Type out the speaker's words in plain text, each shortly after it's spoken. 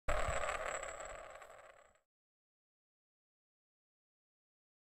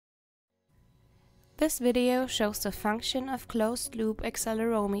This video shows the function of closed-loop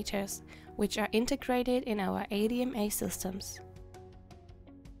accelerometers, which are integrated in our ADMA systems.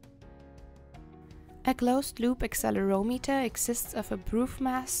 A closed-loop accelerometer exists of a proof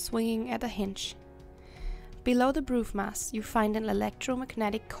mass swinging at a hinge. Below the proof mass, you find an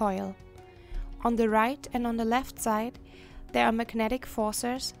electromagnetic coil. On the right and on the left side, there are magnetic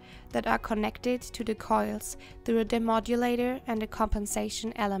forces that are connected to the coils through a demodulator and a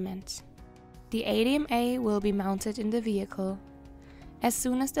compensation element. The ADMA will be mounted in the vehicle. As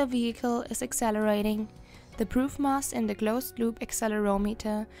soon as the vehicle is accelerating, the proof mass in the closed-loop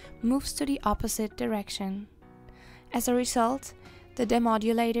accelerometer moves to the opposite direction. As a result, the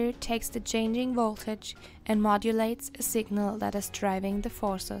demodulator takes the changing voltage and modulates a signal that is driving the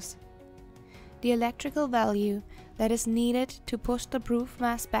forces. The electrical value that is needed to push the proof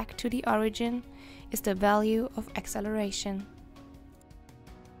mass back to the origin is the value of acceleration.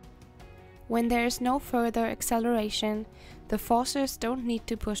 When there is no further acceleration, the forces don't need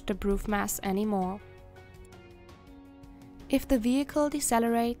to push the proof mass anymore. If the vehicle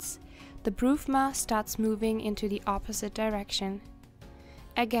decelerates, the proof mass starts moving into the opposite direction.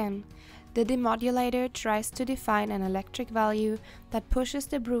 Again, the demodulator tries to define an electric value that pushes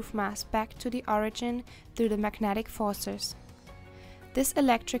the proof mass back to the origin through the magnetic forces. This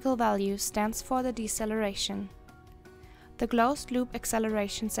electrical value stands for the deceleration. The closed-loop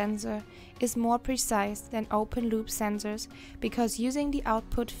acceleration sensor is more precise than open-loop sensors because using the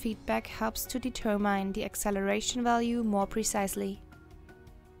output feedback helps to determine the acceleration value more precisely.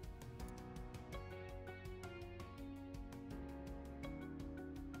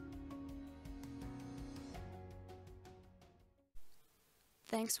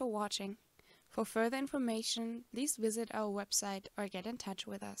 Thanks for watching. For further information, please visit our website or get in touch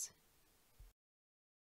with us.